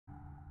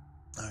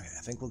Okay,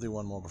 I think we'll do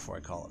one more before I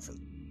call it for...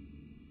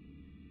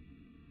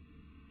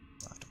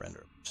 I'll have to render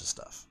a bunch of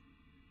stuff.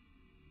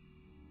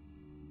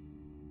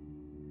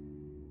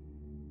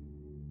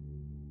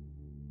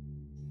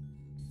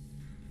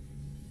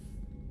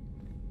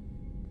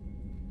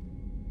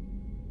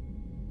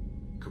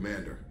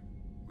 Commander,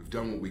 we've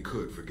done what we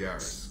could for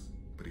Garrus,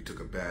 but he took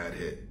a bad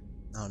hit.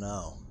 Oh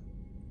no.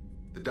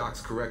 The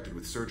doc's corrected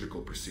with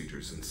surgical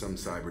procedures and some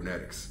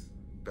cybernetics.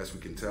 Best we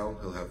can tell,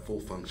 he'll have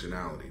full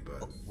functionality,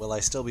 but... Will I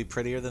still be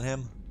prettier than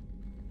him?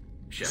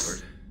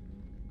 Shepard.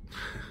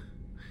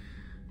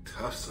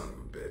 Tough son of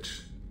a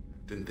bitch.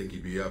 Didn't think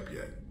he'd be up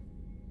yet.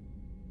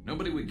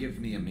 Nobody would give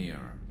me a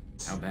mirror.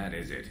 How bad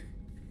is it?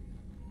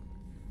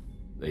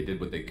 They did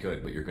what they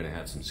could, but you're gonna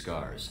have some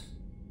scars.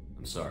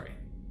 I'm sorry.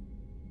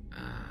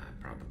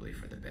 Probably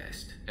for the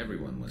best.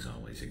 Everyone was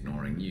always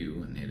ignoring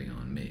you and hitting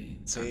on me.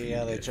 See,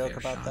 yeah, they joke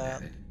about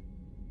that.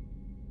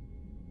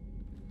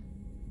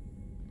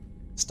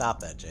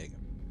 Stop that, Jacob.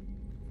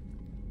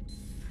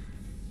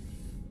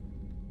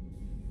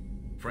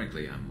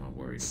 Frankly, I'm more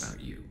worried about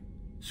you.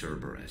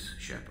 Cerberus,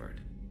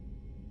 Shepard.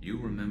 You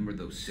remember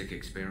those sick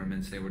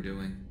experiments they were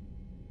doing?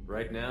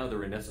 Right now,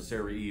 they're a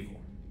necessary evil.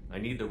 I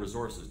need the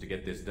resources to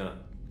get this done.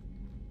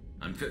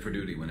 I'm fit for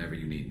duty whenever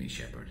you need me,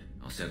 Shepard.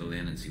 I'll settle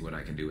in and see what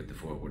I can do with the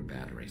forward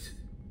batteries.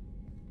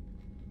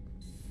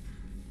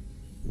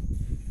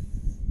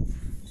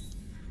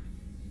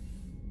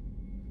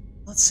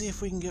 Let's see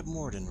if we can get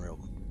Mordin real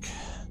quick.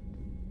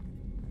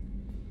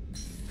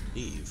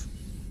 Eve.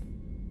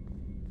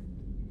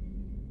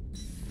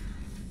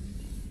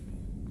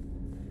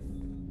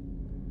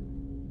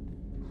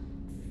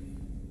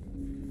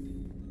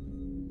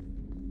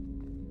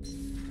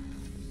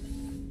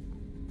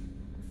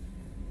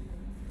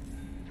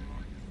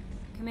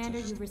 Commander,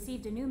 you've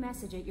received a new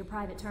message at your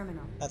private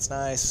terminal. That's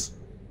nice.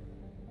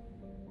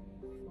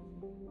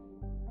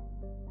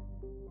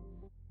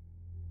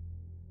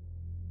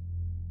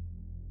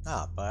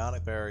 Ah,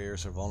 bionic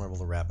barriers are vulnerable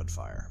to rapid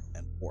fire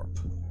and warp.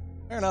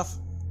 Fair enough.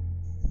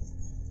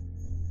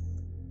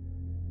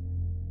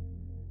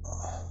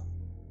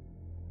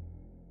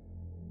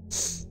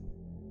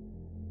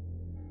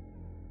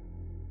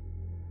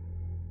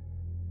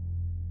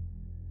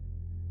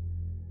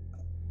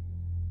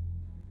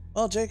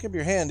 Well, Jacob,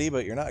 you're handy,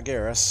 but you're not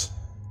Garrus.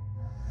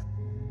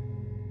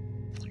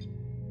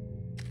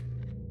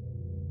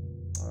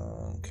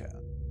 Okay.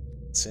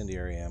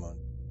 Incendiary ammo.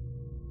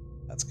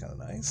 That's kind of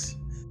nice.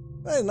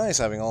 Very nice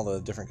having all the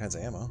different kinds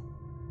of ammo.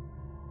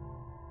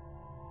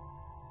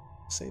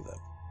 Save that.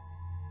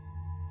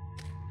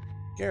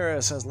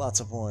 Garrus has lots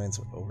of points.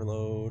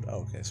 Overload.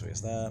 Oh, okay, so he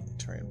has that.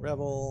 Turian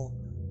Rebel.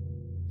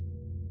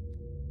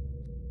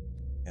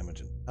 Damage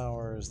and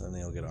powers. Then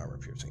they'll get armor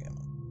piercing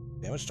ammo.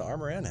 Damage to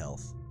armor and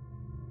health.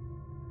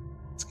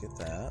 Let's get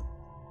that.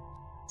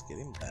 Let's get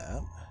him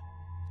that.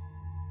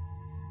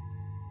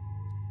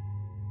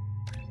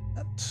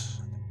 That.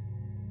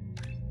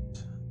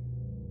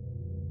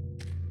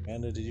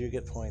 Amanda, did you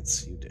get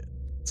points? You did.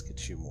 Let's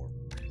get you more.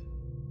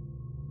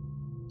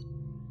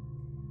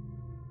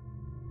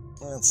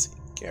 Let's see.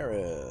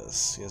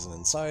 Garrus. He has an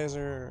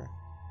incisor.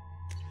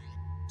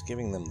 Just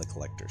giving them the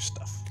collector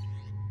stuff.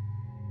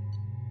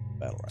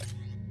 Battle rifle.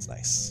 It's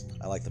nice.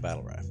 I like the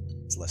battle rifle.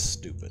 It's less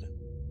stupid.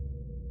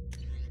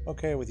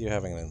 Okay with you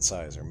having an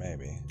incisor,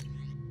 maybe.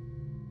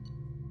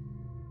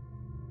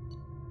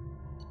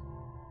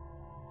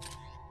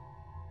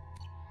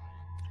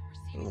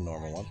 The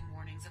normal one.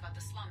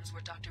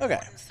 Okay.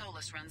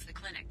 Solus runs the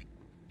clinic.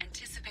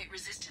 Anticipate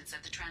resistance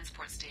at the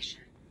transport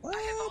station. What?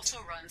 I have also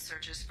run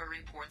searches for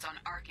reports on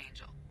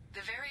Archangel.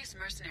 The various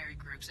mercenary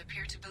groups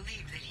appear to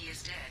believe that he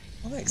is dead.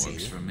 Well, thanks,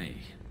 Works for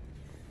me.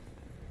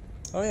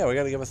 Oh yeah, we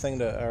gotta give a thing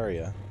to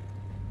Arya.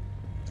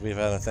 We've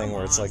had a thing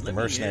where it's like the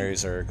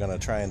mercenaries are gonna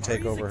try and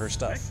take over her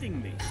stuff.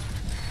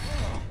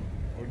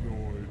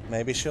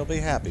 Maybe she'll be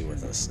happy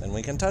with us, and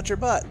we can touch her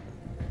butt.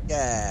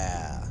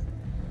 Yeah.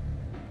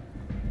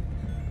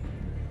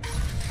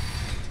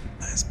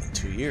 It's been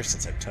 2 years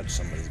since I've touched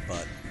somebody's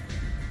butt.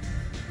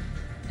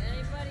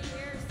 Anybody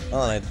here see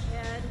Well, my and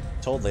I kid?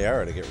 told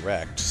Liara to get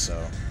wrecked,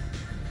 so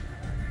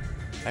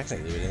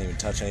technically we didn't even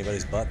touch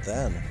anybody's butt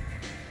then.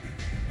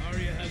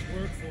 Arya has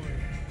work for you.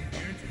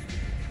 You're interested?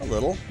 A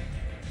little.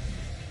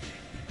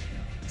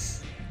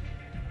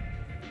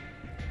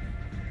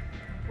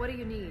 What do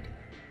you need?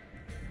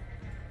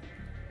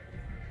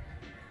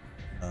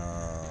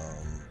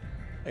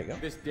 There you go.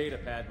 This data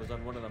pad was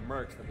on one of the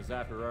mercs that was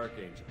after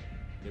Archangel.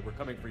 They were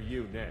coming for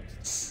you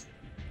next.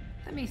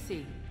 Let me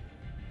see.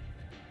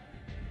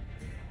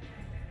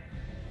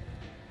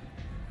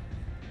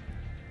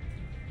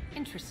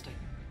 Interesting.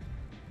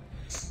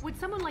 Would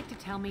someone like to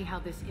tell me how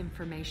this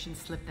information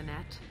slipped the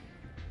net?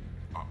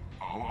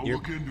 I'll You're-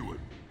 look into it.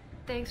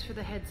 Thanks for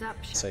the heads up,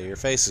 Shepard. So your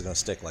face is gonna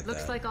stick like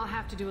Looks that. like I'll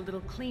have to do a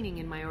little cleaning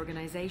in my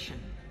organization.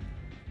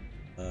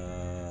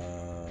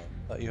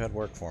 Thought you had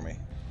work for me.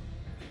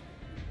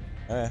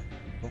 Okay.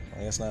 Well,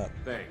 I guess not.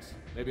 Thanks.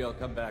 Maybe I'll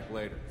come back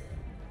later.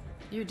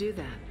 You do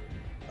that.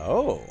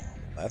 Oh,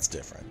 that's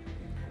different.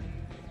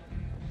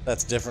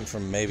 That's different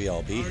from maybe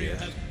I'll be here.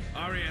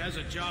 Arya has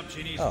a job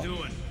she needs Oh.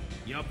 doing.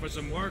 You up for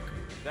some work?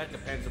 That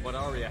depends on what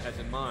Arya has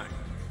in mind.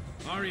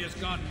 Arya's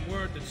gotten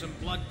word that some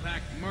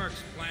blood-packed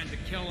mercs plan to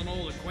kill an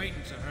old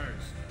acquaintance of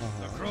hers.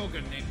 A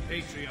Krogan named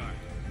Patriarch.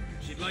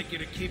 She'd like you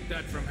to keep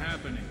that from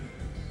happening.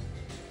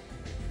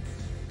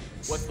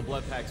 What's the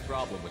Blood Pack's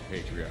problem with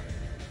Patriarch?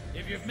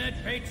 If you've met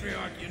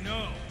Patriarch, you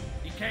know.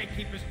 He can't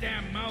keep his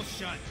damn mouth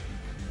shut.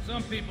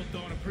 Some people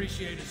don't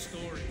appreciate his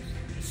stories,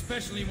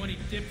 especially when he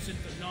dips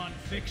into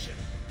non-fiction.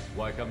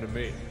 Why come to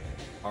me?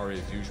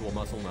 Arya's usual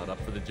muscle not up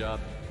for the job?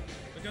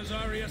 Because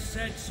Arya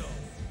said so.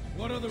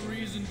 What other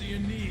reason do you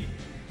need?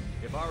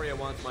 If Arya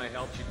wants my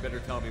help, she'd better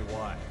tell me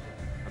why.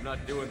 I'm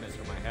not doing this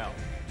for my help.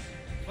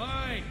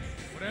 Fine.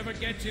 Whatever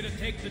gets you to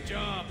take the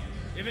job.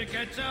 If it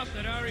gets out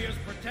that Arya's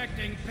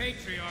protecting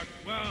Patriarch,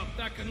 well,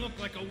 that can look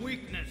like a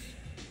weakness.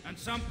 And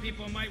some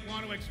people might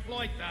want to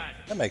exploit that.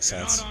 That makes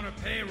sense. You're not on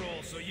a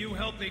payroll, so you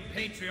helping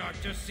Patriarch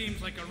just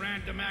seems like a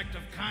random act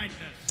of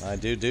kindness. I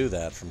do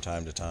that from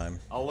time to time.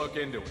 I'll look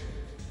into it.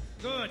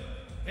 Good.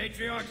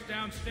 Patriarch's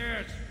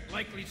downstairs,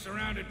 likely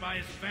surrounded by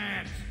his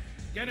fans.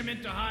 Get him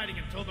into hiding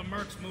until the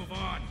mercs move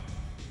on.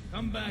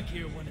 Come back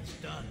here when it's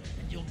done,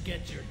 and you'll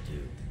get your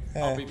due.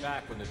 I'll be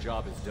back when the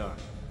job is done.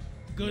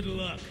 Good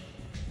luck.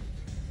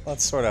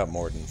 Let's sort out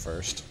Mordin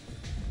first.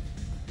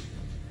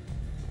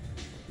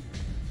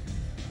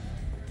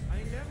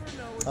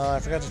 I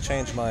forgot to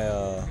change my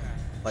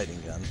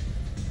lightning gun.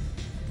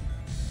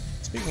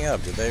 Speaking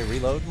of, did they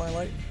reload my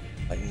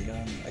lightning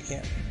gun? I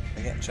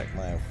can't check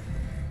my... I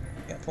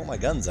can't pull my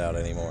guns out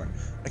anymore.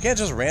 I can't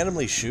just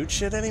randomly shoot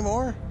shit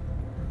anymore?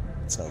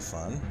 It's no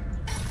fun.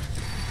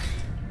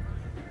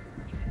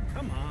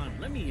 Come on,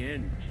 let me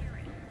in.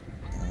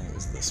 It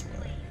was this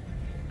way.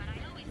 But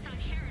I always thought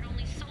Herod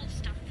only sold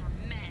stuff for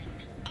men.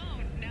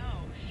 Oh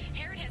no,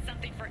 Herod had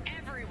something for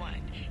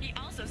everyone. He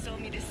also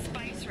sold me this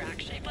spice rack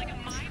shaped like a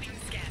mining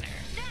scanner.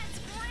 That's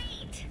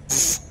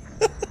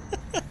great!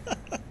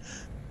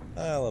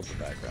 I love the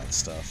background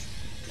stuff.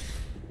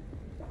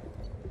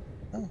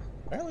 Oh,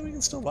 apparently we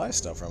can still buy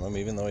stuff from him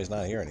even though he's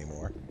not here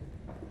anymore.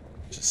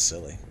 Which is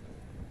silly.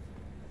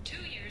 2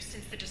 years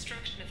since the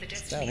destruction of the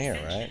It's Destiny down here,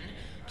 Ascension, right?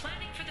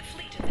 planning for the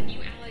fleet of the new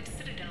Allied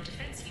Citadel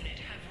Defense Unit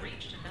have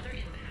reached another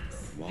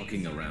impasse.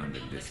 Walking around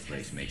in this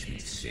place makes me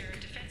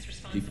sick.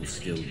 People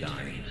still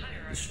dying,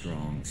 the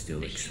strong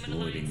still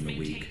exploiting the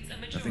weak.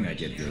 Nothing I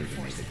did here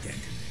to make a dent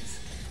in this.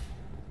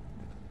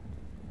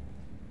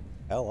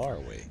 Hell are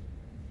we?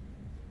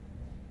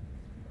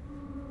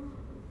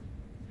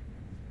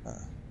 Huh.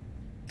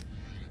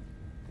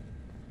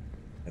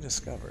 I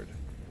discovered.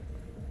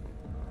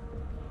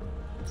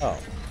 Oh.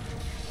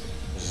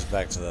 This is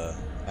back to the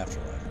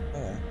afterlife.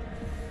 Okay.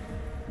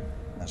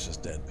 That's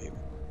just dead people.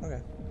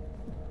 Okay.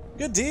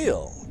 Good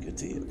deal. Good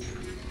deal.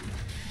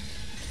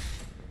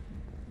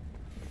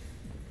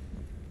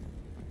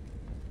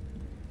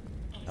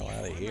 Hell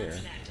out of here.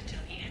 Left until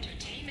the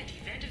entertainment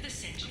event of the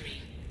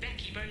century,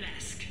 Becky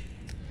Burlesque.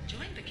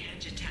 Join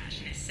Bacanja Tash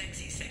and his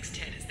sexy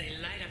sextet as they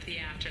light up the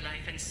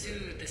afterlife and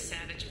soothe the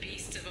savage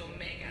beasts of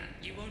Omega.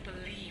 You won't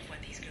believe what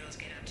these girls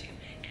get up to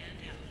and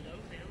how low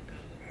they'll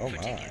go. Oh For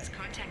my. tickets,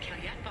 contact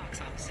Calyat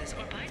box offices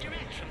or buy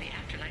direct from the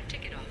Afterlife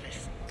ticket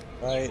office.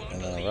 Right, You won't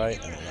and then a believe right,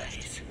 your and a left.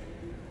 eyes.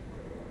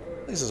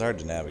 This is hard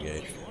to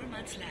navigate. 4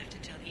 months left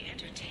until the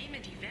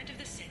entertainment event of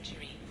the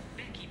century,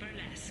 Becky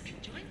Burlesque.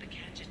 Join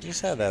Bacanja Tash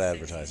Just had that and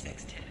his sexy advertisement.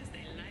 sextet as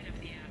they light up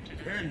the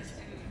afterlife and soothe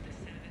the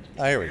savage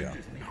Oh, here we go.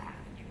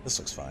 This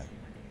looks fine.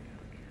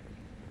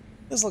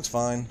 This looks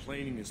fine.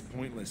 Complaining is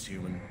pointless,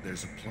 human.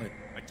 There's a plan.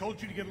 I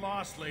told you to get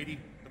lost, lady.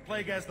 The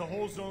plague has the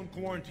whole zone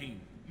quarantined.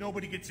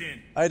 Nobody gets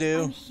in. I I'm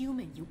do.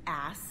 human, you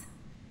ass.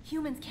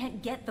 Humans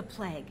can't get the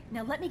plague.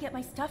 Now let me get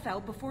my stuff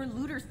out before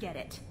looters get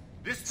it.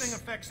 This thing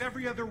affects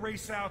every other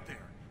race out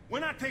there. We're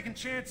not taking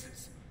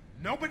chances.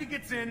 Nobody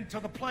gets in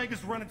until the plague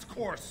has run its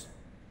course.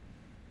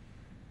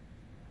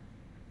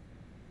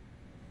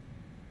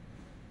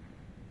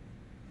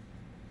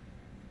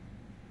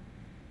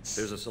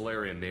 There's a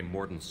Solarian named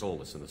Mordin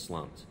Solus in the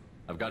slums.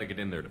 I've got to get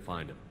in there to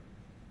find him.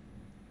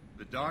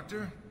 The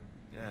doctor?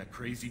 Yeah,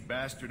 crazy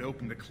bastard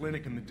opened a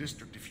clinic in the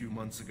district a few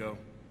months ago.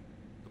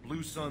 The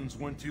Blue Suns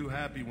weren't too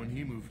happy when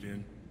he moved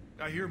in.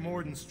 I hear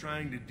Mordin's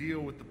trying to deal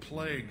with the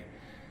plague.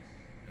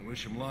 I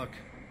wish him luck.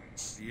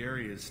 The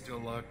area is still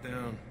locked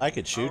down. I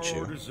could shoot Our you.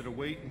 orders are to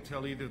wait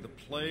until either the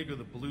plague or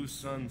the Blue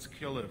Suns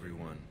kill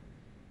everyone.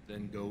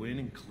 Then go in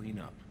and clean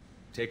up.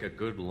 Take a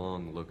good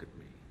long look at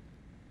me.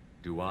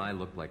 Do I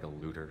look like a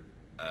looter?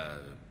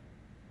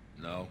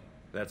 No.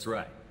 That's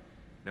right.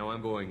 Now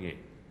I'm going in.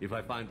 If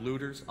I find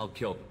looters, I'll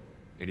kill them.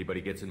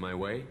 Anybody gets in my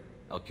way,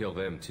 I'll kill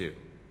them too.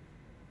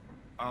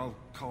 I'll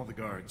call the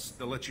guards.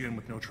 They'll let you in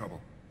with no trouble.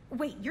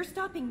 Wait, you're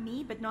stopping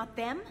me, but not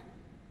them?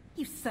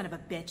 You son of a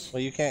bitch.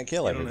 Well, you can't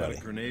kill I don't everybody.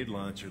 have a grenade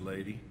launcher,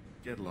 lady.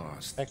 Get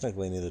lost.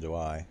 Technically, neither do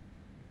I.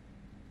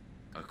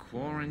 A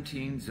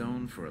quarantine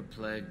zone for a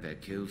plague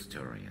that kills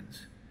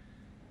Turians.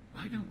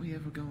 Why don't we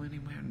ever go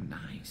anywhere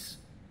nice?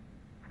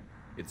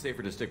 It's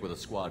safer to stick with a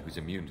squad who's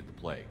immune to the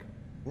plague.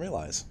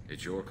 Realize.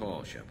 It's your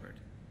call, Shepard.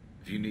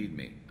 If you need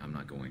me, I'm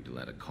not going to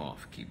let a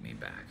cough keep me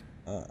back.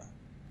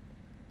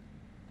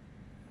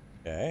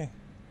 Okay.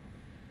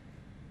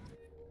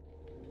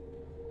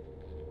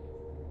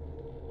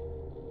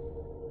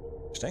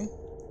 Interesting.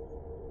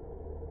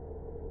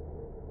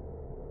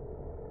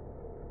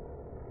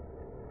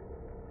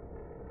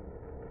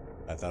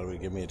 I thought it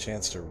would give me a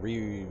chance to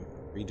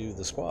redo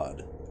the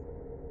squad.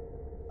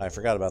 I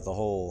forgot about the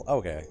whole...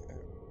 Okay.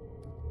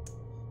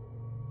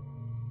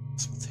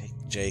 So we'll take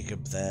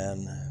Jacob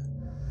then.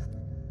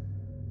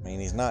 I mean,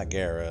 he's not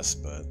Garrus,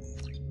 but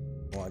I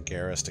don't want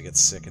Garrus to get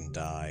sick and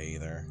die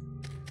either.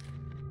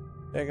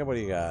 Jacob, what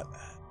do you got?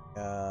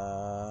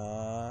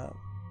 Oh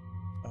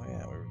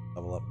yeah, we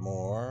level up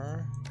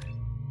more.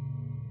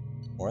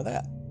 More of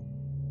that.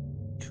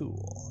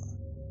 Cool.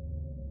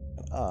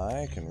 And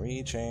I can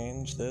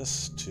rechange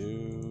this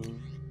to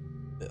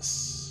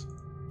this.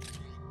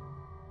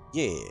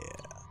 Yeah.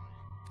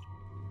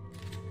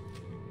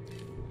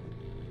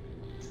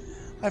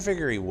 I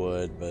figure he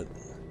would, but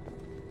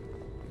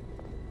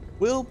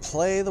we'll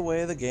play the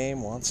way the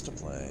game wants to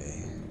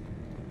play.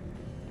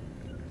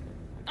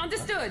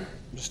 Understood.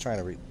 I'm just trying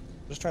to put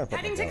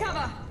Heading to cover.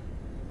 On.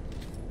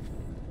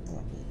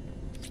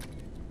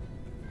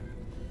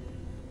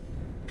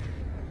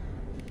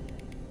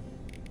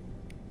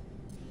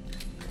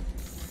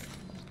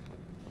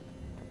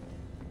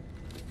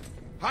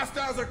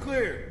 Hostiles are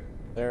cleared.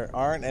 There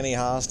aren't any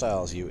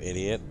hostiles, you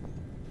idiot.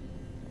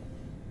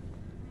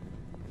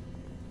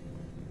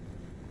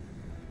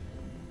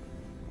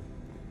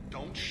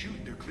 Don't shoot.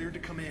 They're cleared to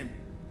come in.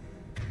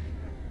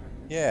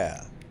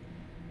 Yeah.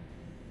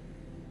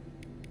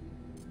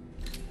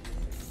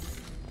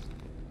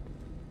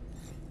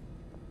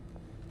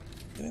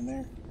 Get in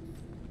there?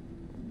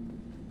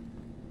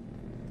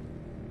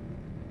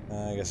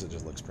 I guess it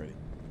just looks pretty.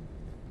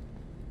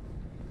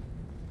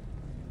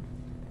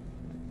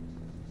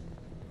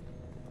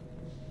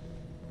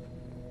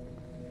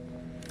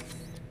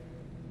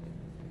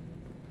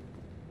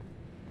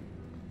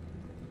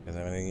 Is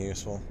there anything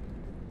useful?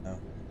 No.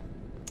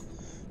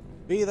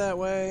 Be that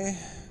way.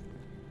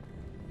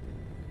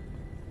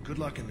 Good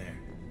luck in there.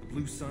 The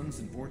Blue Suns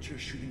and Vorcha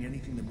shooting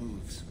anything that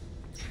moves.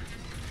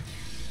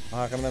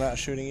 How come they're not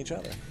shooting each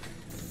other?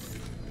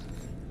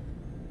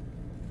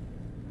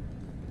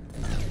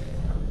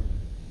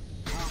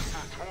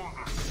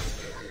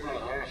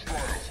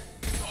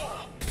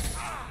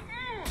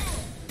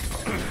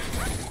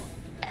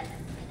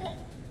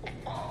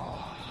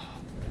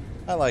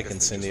 I like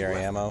incendiary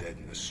ammo. Dead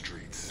in the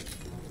streets.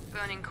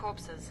 Burning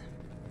corpses.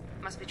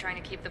 Must be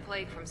trying to keep the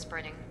plague from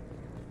spreading.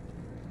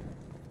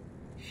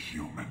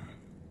 Human.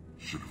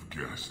 Should have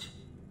guessed.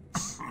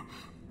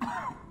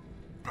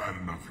 Bad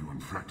enough you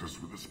infect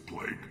us with this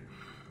plague.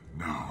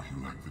 Now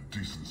you lack the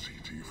decency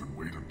to even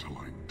wait until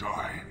I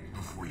die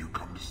before you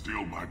come to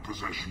steal my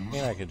possessions.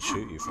 Yeah, I could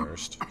shoot you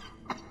first.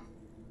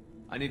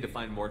 I need to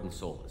find Mordin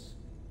Solus.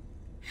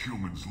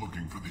 Humans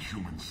looking for the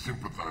human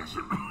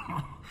sympathizer.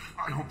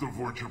 I hope the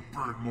Vorcha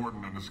burn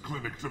Mordin and his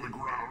clinic to the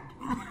ground.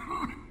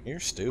 You're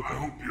stupid. I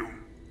hope you...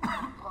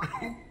 I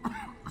hope...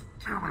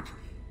 Damn it.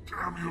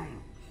 Damn you.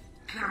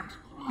 Can't...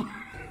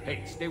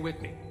 Hey, stay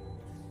with me.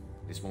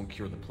 This won't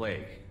cure the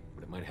plague,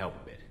 but it might help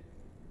a bit.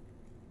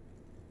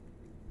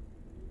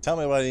 Tell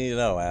me what I need to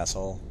know,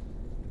 asshole.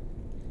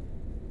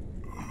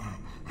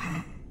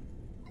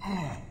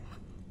 Oh,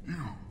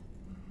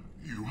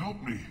 you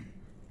helped me.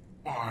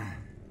 Why?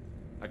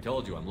 I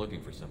told you I'm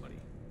looking for somebody.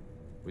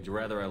 Would you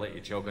rather I let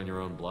you choke on your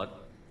own blood?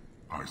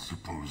 I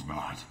suppose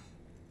not.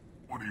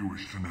 What do you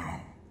wish to know?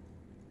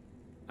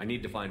 I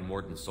need to find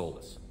Mordin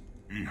Solus.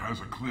 He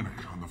has a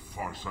clinic on the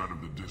far side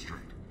of the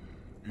district.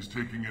 He's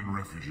taking in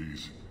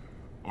refugees,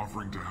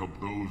 offering to help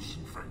those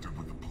infected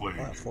with the plague.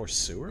 What, for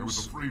sewers? I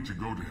was afraid to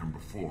go to him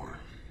before.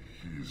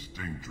 He is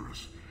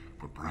dangerous,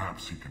 but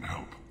perhaps he can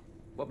help.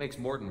 What makes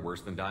Mordin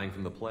worse than dying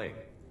from the plague?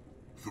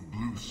 The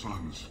Blue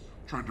Suns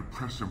tried to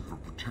press him for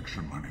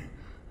protection money.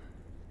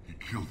 He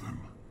killed them,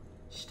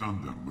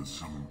 stunned them with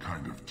some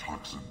kind of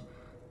toxin,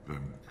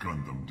 then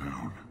gunned them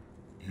down.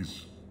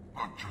 He's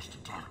not just a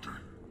doctor.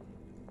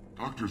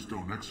 Doctors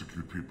don't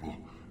execute people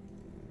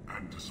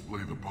and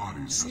display the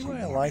bodies. See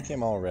why I like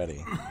him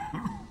already.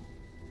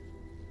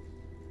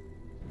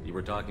 You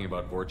were talking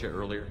about Vorcha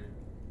earlier?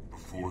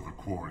 Before the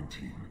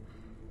quarantine,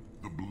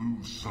 the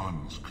Blue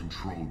Suns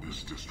controlled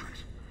this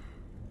district.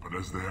 But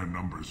as their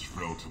numbers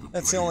fell to the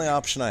That's plague, the only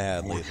option I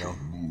had, Vorcha Lethal.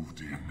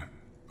 moved in.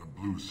 The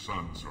Blue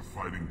Suns are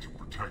fighting to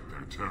protect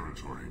their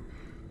territory.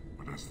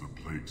 But as the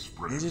plague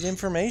spreads, Needed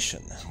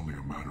information. it's only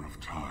a matter of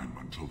time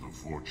until the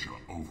Vorcha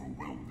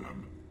overwhelm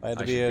them. If I had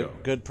to be a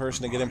good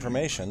person to get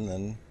information,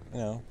 then, you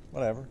know,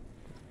 whatever.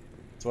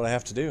 It's what I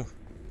have to do.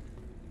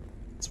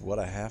 It's what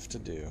I have to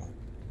do.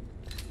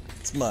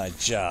 It's my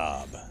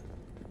job.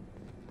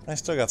 I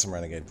still got some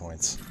renegade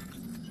points.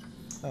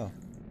 Oh.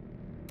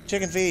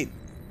 Chicken feet!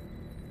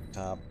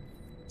 Top,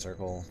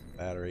 circle,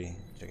 battery,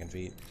 chicken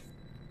feet.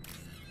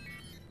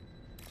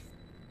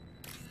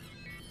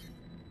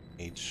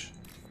 H.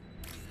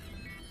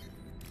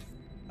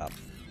 Up.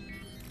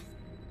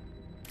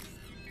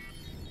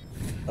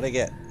 What'd I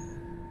get?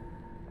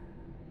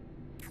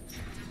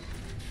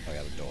 I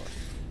got a door.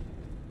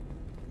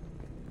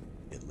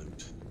 Get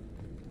loot.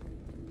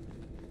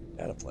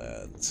 Data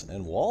plans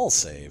and wall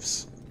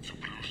safes. The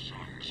Blue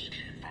Suns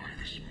came by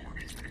this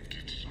morning and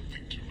did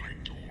something to my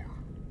door.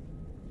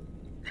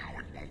 Now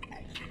it won't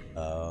open.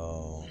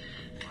 Oh.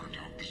 Turned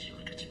out the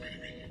circuits,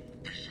 maybe.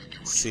 They said they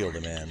were Sealed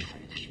him trying in. to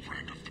control the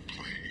spread of the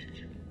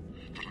plague.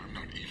 But I'm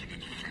not even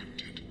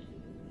infected.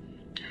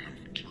 Damn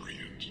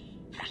Turians.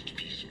 Must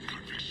be some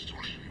kind of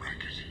extortion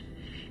racket.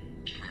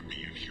 Trap me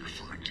in here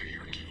for a day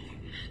or two,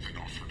 then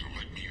offer to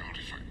let me out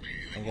if I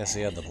pay them. I guess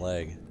he had the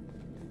plague.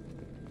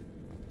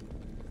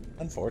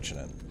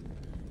 Unfortunate.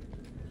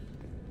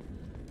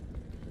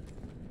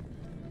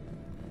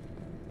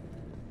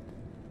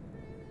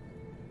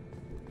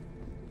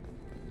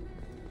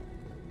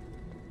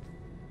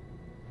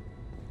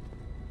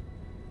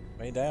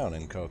 Way down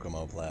in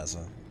Kokomo Plaza.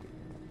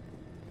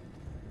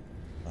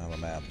 I don't have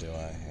a map, do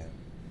I?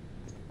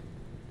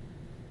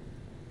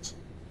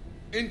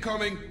 Yeah.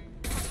 Incoming!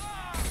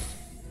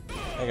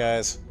 Hey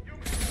guys.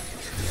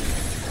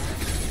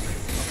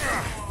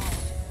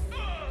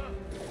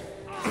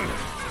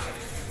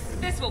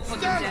 This will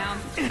put them down.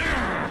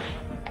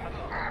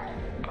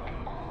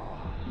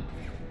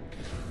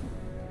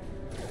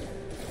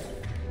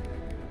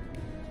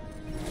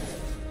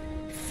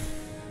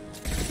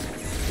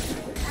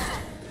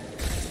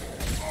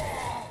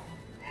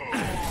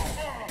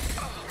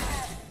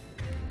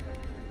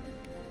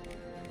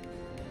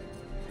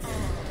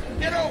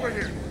 Get over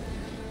here!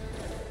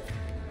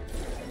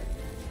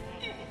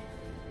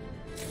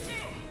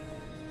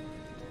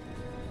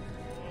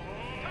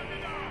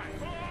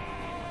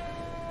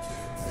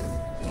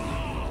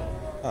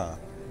 Huh.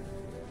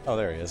 Oh,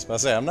 there he is. But I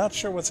say, I'm not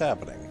sure what's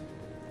happening.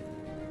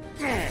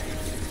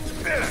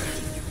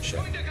 Shit.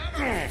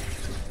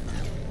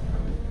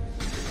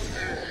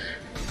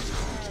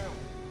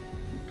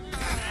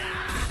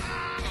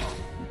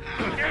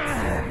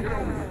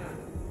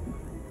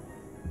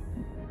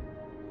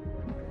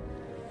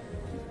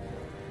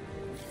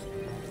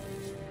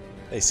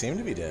 They seem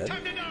to be dead.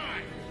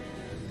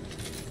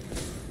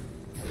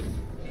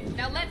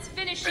 Now let's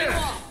finish you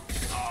off.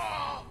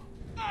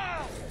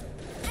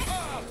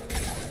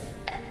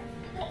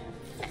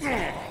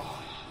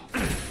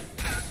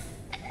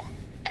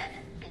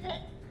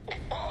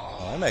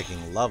 Oh, I'm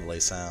making lovely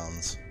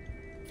sounds.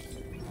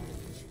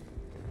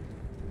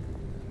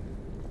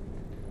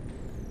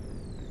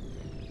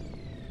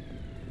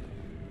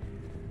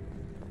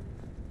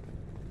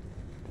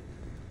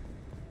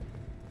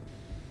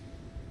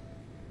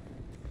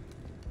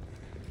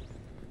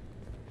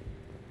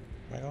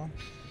 Am I going?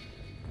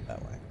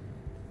 That way.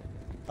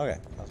 Okay,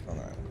 I was going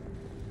the right way.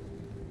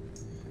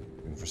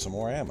 Looking for some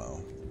more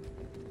ammo.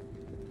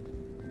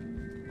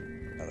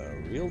 Got a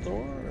real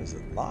door? Is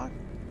it locked?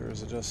 Or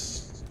is it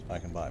just I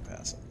can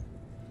bypass it?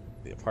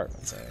 The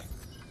apartments, eh?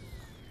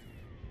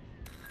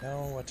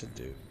 Know what to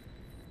do.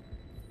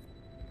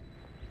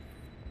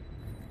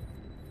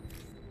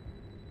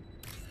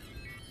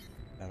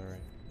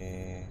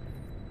 Battery.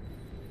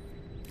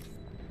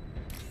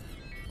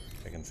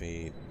 Chicken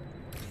feed.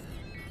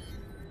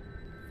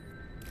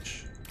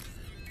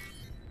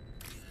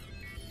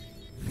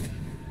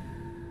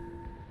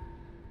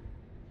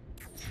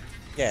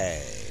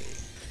 Yay.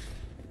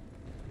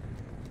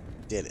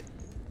 Did it.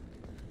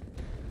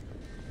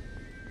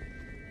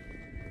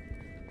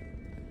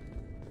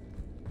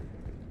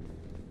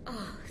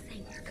 Oh,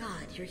 thank God,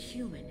 you're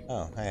human.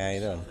 Oh, hey, how you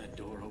doing? That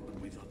door opened,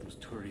 we thought those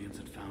Turians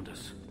had found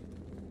us.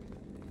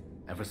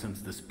 Ever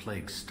since this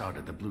plague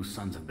started, the Blue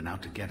Suns have been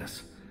out to get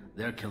us.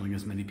 They're killing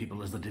as many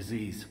people as the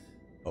disease.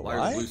 But why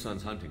are the Blue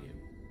Suns hunting you?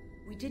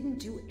 We didn't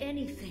do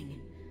anything.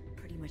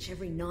 Pretty much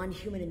every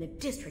non-human in the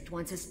district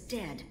wants us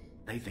dead.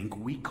 They think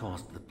we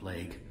caused the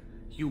plague.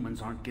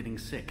 Humans aren't getting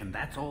sick, and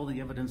that's all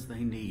the evidence they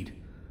need.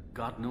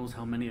 God knows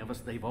how many of us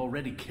they've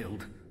already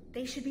killed.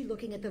 They should be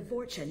looking at the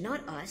Vorcha,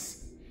 not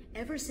us.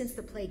 Ever since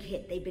the plague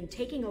hit, they've been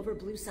taking over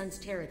Blue Sun's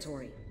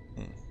territory.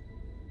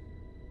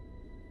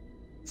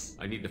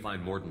 I need to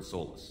find Mordin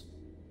Solus.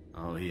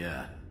 Oh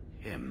yeah,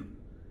 him.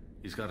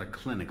 He's got a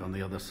clinic on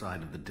the other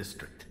side of the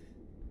district.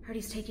 Heard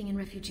he's taking in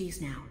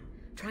refugees now,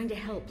 trying to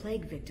help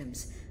plague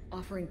victims,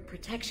 offering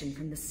protection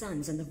from the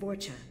Suns and the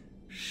Vorcha.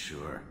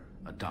 Sure.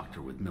 A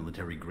doctor with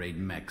military-grade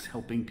mechs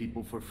helping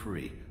people for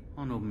free.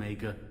 On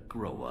Omega,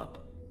 grow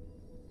up.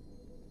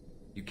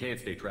 You can't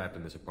stay trapped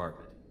in this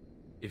apartment.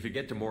 If you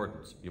get to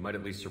Mordin's, you might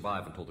at least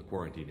survive until the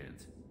quarantine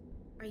ends.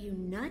 Are you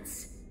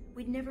nuts?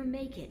 We'd never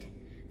make it.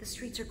 The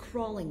streets are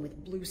crawling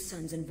with Blue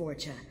Suns and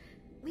Vorcha.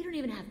 We don't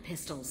even have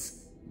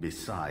pistols.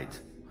 Besides,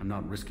 I'm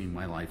not risking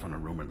my life on a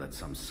rumor that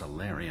some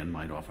Solarian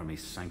might offer me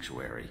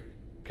sanctuary.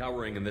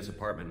 Cowering in this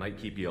apartment might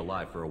keep you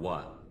alive for a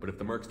while, but if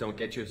the mercs don't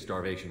get you,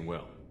 starvation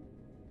will.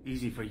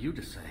 Easy for you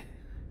to say.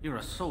 You're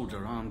a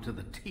soldier armed to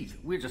the teeth.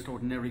 We're just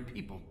ordinary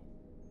people.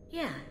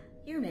 Yeah,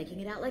 you're making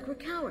it out like we're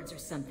cowards or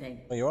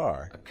something. Well, you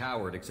are. A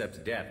coward accepts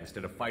death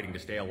instead of fighting to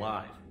stay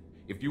alive.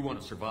 If you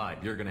want to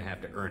survive, you're gonna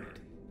have to earn it.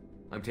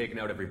 I'm taking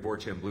out every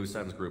Vorcha and Blue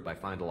Suns group I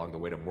find along the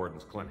way to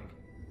Mordin's clinic.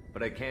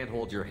 But I can't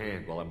hold your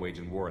hand while I'm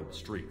waging war in the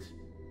streets.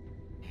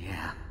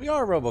 Yeah, We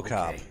are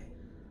RoboCop. Okay.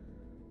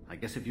 I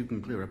guess if you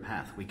can clear a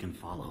path, we can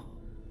follow.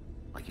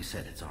 Like you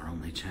said, it's our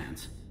only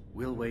chance.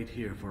 We'll wait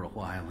here for a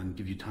while and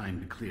give you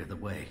time to clear the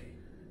way.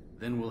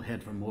 Then we'll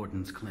head for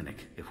Mordin's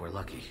clinic, if we're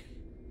lucky.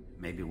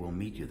 Maybe we'll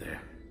meet you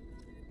there.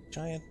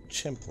 Giant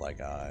chimp-like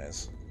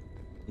eyes.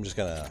 I'm just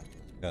gonna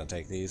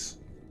take these.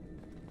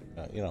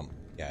 You don't.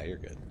 Yeah, you're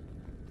good.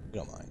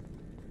 You don't mind.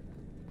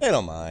 They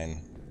don't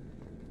mind.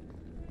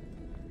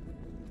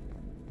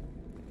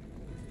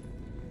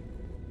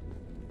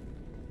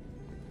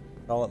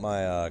 Call it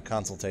my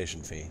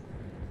consultation fee.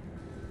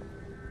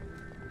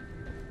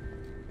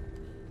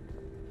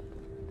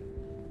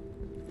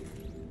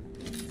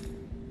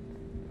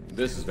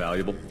 This is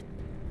valuable.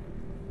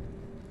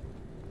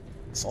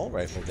 Assault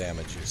rifle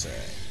damage, you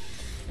say?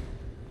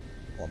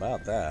 Well,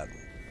 about that.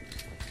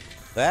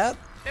 That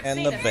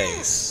and the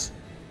base.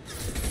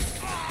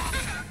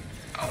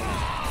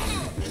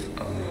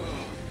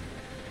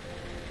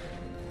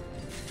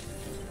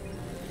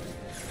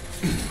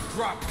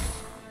 Drop.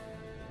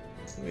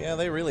 Yeah,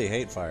 they really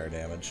hate fire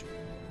damage.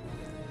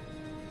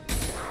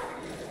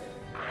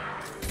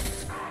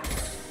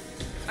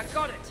 I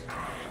got it.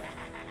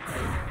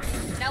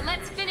 Now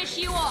let's finish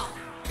you off.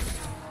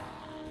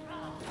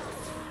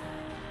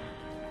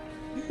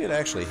 You could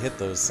actually hit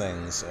those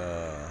things,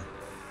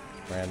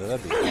 Miranda.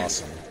 That'd be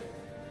awesome.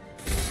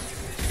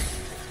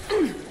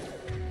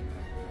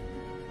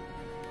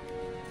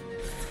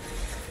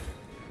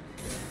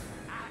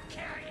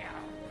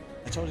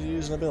 I told you to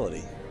use an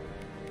ability.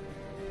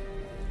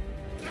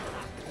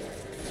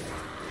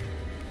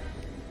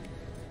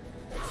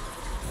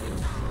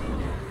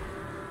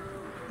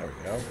 There we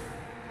go.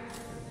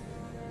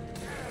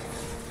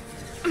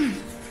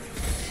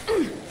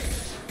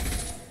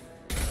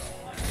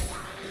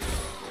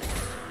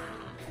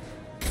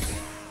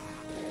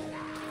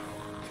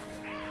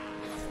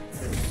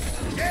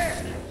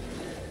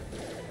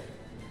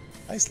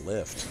 Nice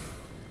lift.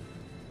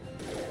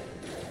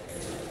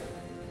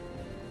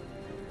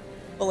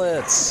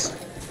 Bullets.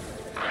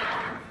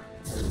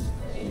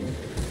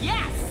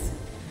 Yes.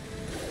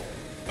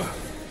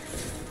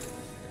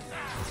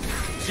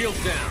 Shield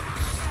down.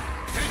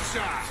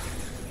 Headshot.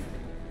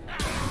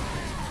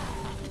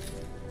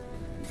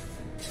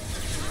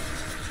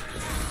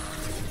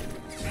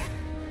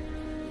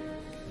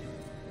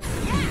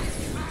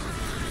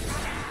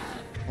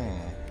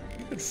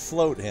 You could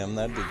float him,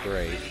 that'd be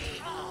great.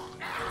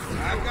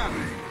 I've got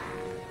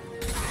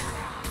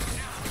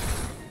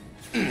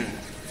it.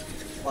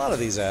 A lot of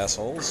these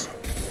assholes.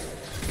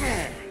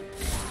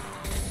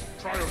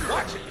 Try to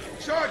watch it.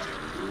 Charge it.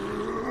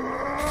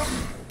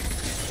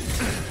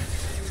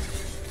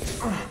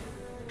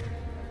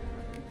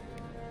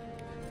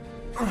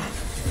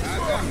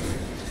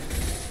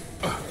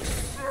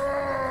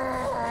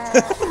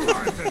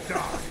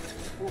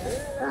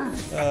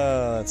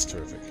 That's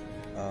terrific.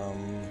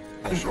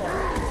 Yeah, sure.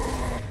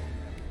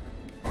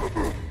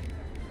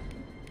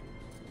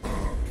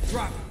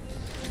 Drop.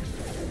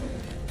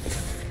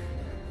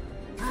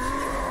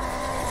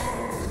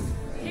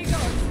 Here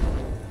goes.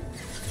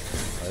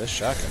 Oh, this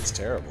shotgun's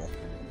terrible.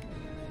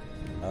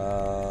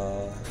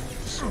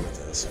 Let's do with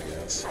this, I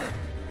guess.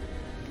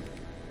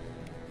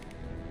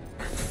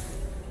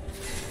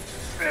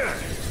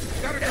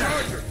 Got a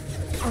charger.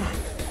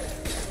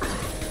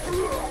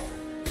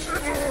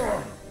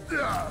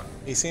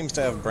 He seems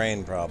to have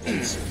brain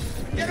problems.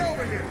 Get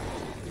over here.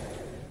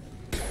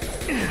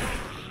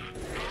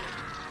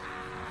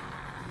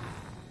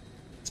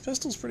 This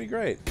pistol's pretty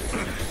great.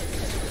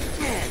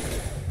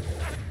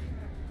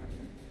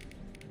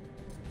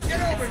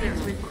 Get over here.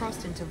 We've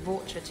crossed into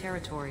Vulture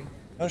territory.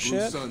 Oh Blue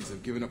shit. Suns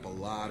have given up a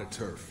lot of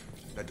turf.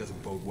 That doesn't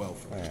bode well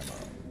for More them.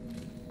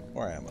 ammo.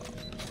 More ammo.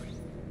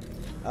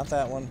 Not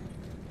that one.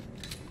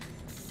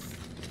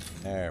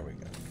 There we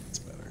go. That's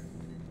better.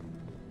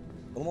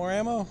 A little more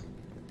ammo?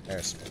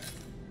 There's some.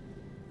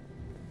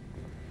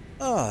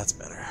 Oh, that's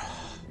better.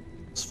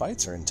 Those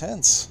fights are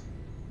intense.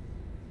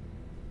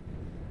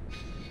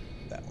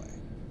 That way.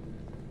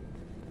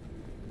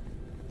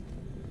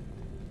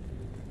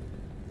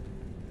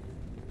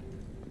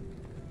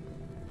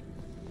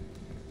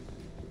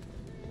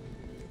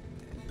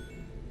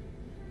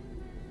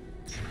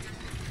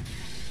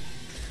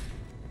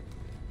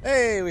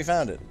 Hey, we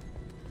found it.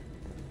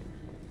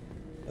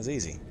 That was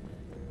easy.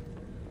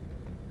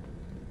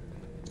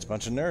 Just a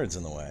bunch of nerds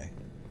in the way.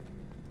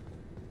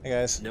 Hey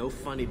guys. No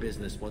funny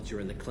business once you're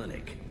in the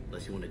clinic,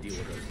 unless you want to deal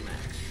with those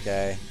Macs.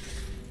 Okay.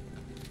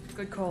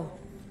 Good call.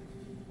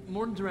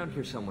 Mordin's around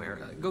here somewhere.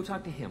 Go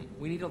talk to him.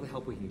 We need all the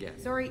help we can get.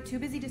 Sorry, too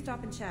busy to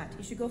stop and chat.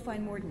 You should go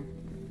find Mordin.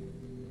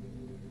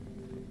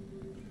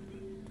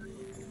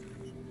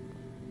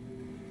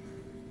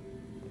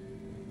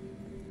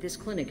 This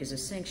clinic is a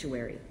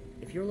sanctuary.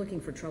 If you're looking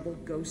for trouble,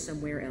 go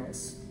somewhere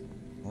else.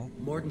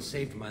 Mordin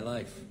saved my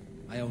life.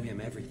 I owe him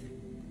everything.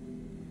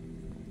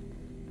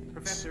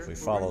 If we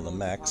follow the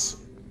mechs.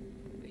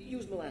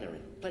 Use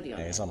melanorin. Plenty on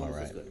Yeah, he's on my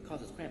Bonus is right. good.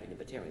 Causes cramping in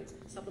veterans.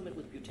 Supplement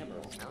with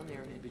butemerol.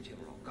 Malnarin and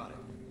butemerol. Got it.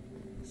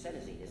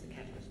 Senesine is the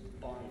catalyst.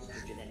 Bonds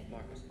to genetic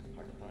markers.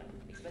 Hard to find.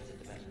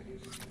 Expensive to mass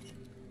produce.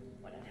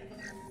 Why not have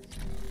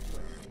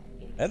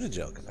it?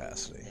 Metagel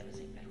capacity.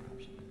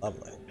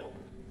 Lovely. No,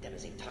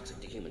 Demazine toxic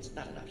to humans.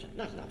 Not an option.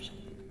 Not an option.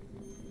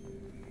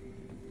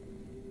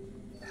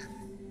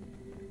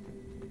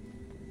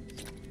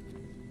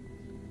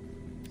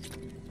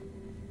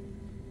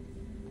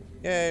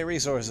 Yay,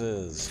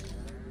 resources!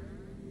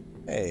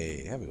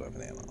 Hey, heavy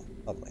weapon ammo.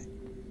 Lovely.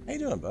 How you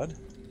doing, bud?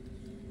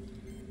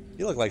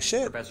 You look like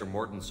shit. Professor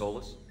Mordin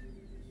Solus?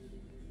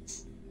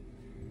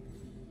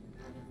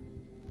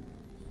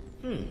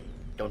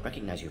 Don't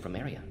recognize you from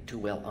area. Too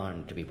well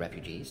armed to be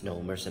refugees.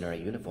 No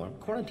mercenary uniform.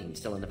 Quarantine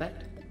still in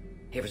effect.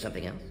 Here for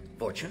something else?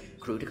 Vorcha?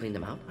 Crew to clean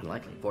them out?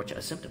 Unlikely. Vorcha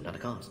a symptom, not a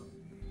cause.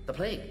 The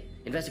plague.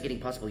 Investigating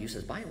possible use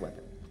as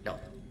bioweapon. No.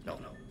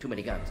 Too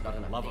many guns, not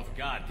enough. Love of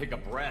God, take a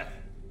breath.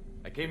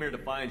 I came here to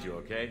find you,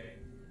 okay?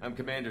 I'm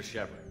Commander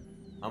Shepard.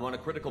 I'm on a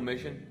critical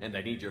mission, and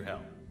I need your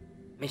help.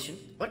 Mission?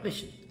 What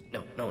mission?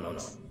 No.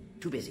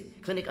 Too busy.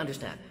 Clinic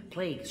understaffed.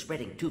 Plague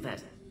spreading too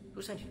fast.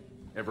 Who sent you?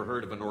 Ever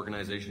heard of an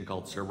organization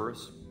called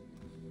Cerberus?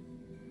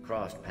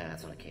 Crossed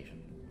paths on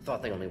occasion.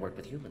 Thought they only worked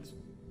with humans.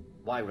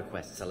 Why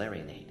request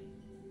Salarian aid?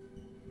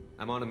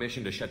 I'm on a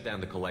mission to shut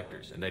down the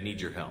Collectors, and I need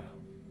your help.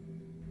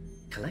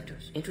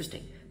 Collectors?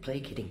 Interesting.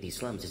 Plague hitting these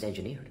slums is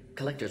engineered.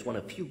 Collectors one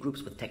of few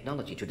groups with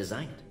technology to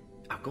design it.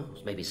 Our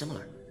goals may be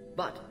similar.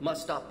 But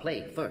must stop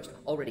plague first.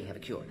 Already have a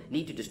cure.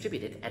 Need to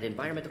distribute it at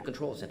Environmental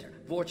Control Center.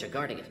 Vorcha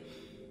guarding it.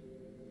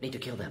 Need to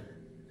kill them.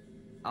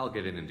 I'll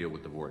get in and deal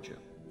with the Vorcha.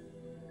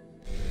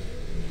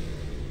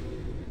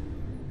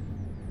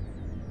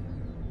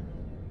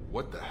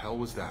 What the hell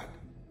was that?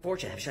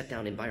 Vorcha have shut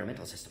down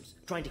environmental systems.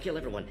 Trying to kill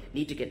everyone.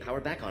 Need to get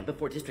power back on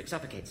before district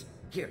suffocates.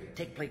 Here,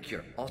 take plague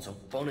cure. Also,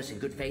 bonus in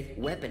good faith,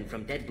 weapon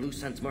from dead Blue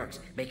Sun's mercs.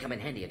 May come in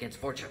handy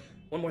against Vorcha.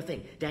 One more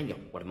thing. Daniel,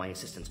 one of my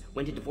assistants,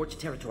 went into Vorcha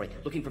territory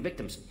looking for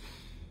victims.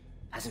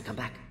 Hasn't come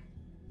back.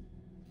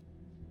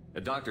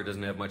 A doctor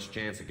doesn't have much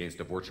chance against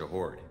a Vorcha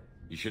horde.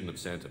 You shouldn't have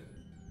sent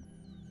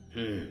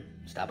him.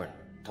 Stubborn.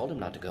 Told him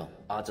not to go.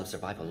 Odds of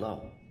survival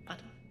low. But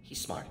he's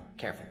smart,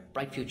 careful,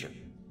 bright future.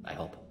 I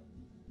hope.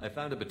 I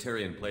found a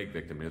Batarian plague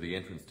victim near the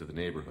entrance to the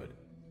neighborhood.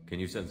 Can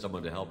you send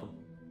someone to help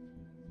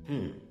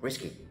him?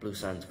 Risky. Blue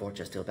Sun's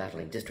Vorcha still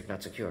battling. District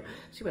not secure.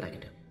 See what I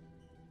can do.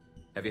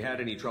 Have you had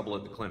any trouble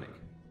at the clinic?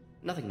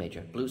 Nothing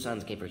major. Blue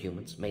Suns came for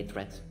humans, made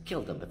threats,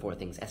 killed them before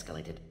things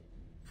escalated.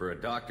 For a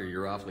doctor,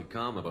 you're awfully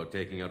calm about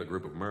taking out a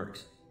group of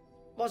mercs.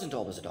 Wasn't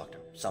always a doctor.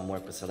 Some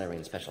work with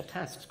Salarian Special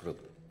Tasks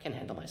Group. Can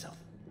handle myself.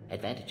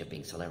 Advantage of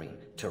being Salarian.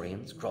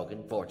 Turians,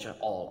 Krogan, Vorcha,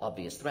 all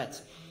obvious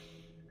threats.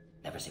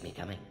 Never see me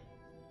coming.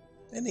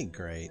 Isn't he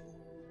great?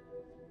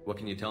 What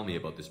can you tell me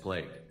about this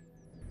plague?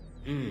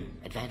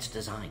 Advanced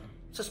design.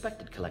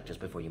 Suspected Collectors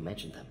before you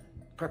mentioned them.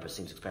 Purpose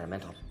seems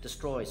experimental.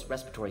 Destroys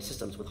respiratory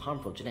systems with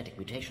harmful genetic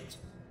mutations.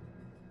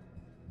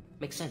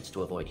 Makes sense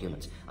to avoid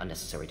humans.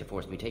 Unnecessary to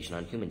force mutation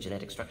on human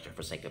genetic structure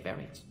for sake of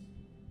variants.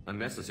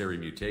 Unnecessary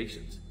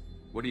mutations?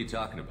 What are you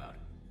talking about?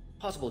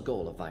 Possible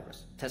goal of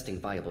virus. Testing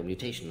viable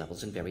mutation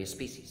levels in various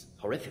species.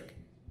 Horrific,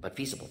 but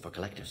feasible for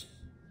Collectors.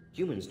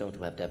 Humans known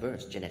to have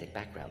diverse genetic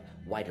background,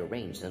 wider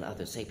range than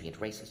other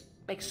sapient races.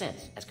 Makes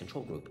sense as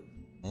control group.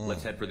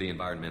 Let's head for the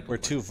environmental. We're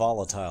too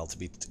volatile to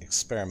be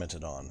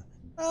experimented on.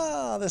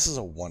 Ah, this is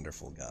a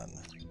wonderful gun.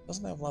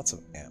 Doesn't have lots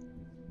of ammo.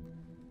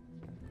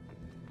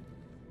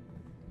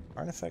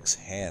 Artifacts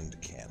hand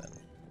cannon.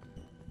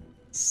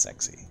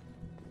 Sexy.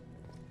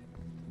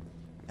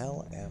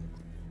 LM.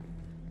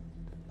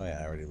 Oh yeah,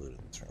 I already looted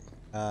this room.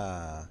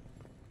 Ah.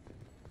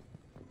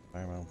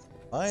 Environmental.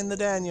 Find the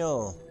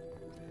Daniel!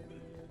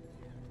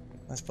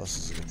 I suppose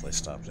this is a good place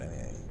to stop at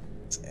any.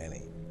 It's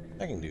any.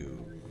 I can do.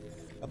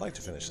 I'd like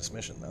to finish this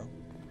mission though.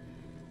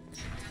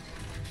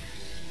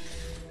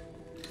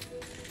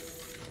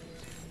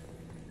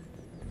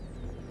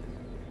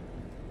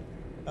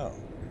 Oh.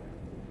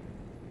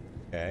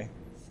 Okay.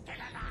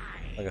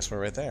 I guess we're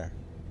right there.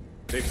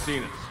 They've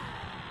seen us.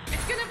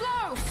 It's gonna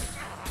blow!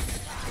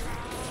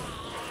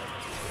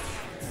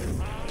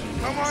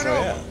 Come on So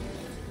over! yeah.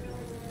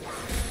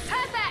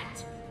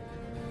 Perfect!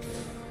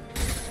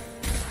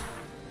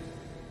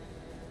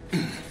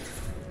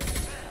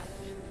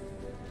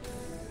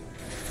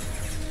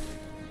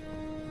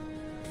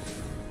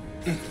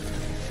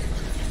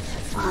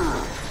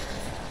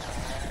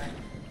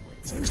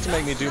 Seems to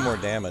make me do more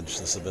damage,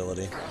 this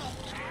ability.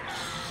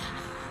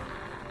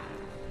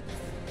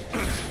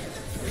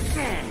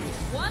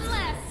 One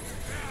less!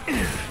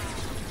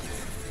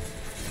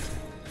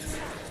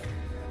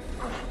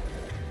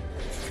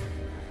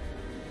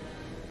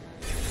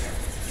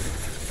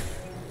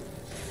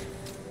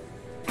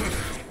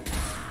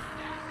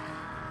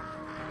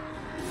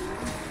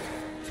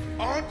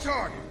 On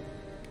target!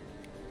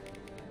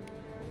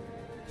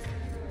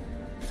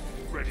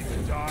 Ready to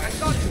die?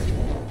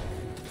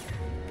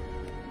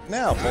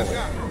 Now pull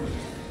it.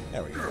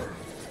 There we go.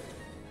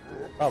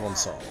 Problem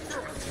solved.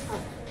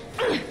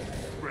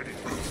 Ready.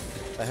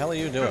 What the hell are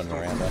you doing,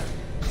 Miranda?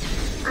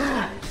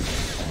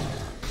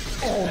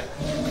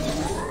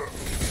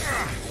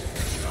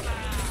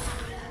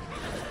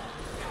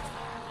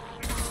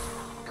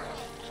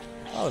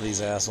 lot of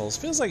these assholes.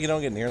 Feels like you don't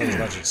get nearly as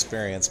much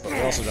experience, but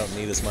we also don't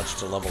need as much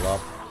to level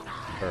up,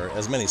 or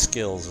as many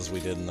skills as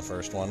we did in the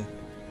first one.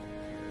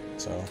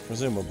 So,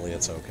 presumably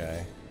it's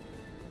okay.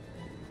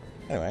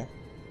 Anyway,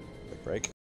 quick break.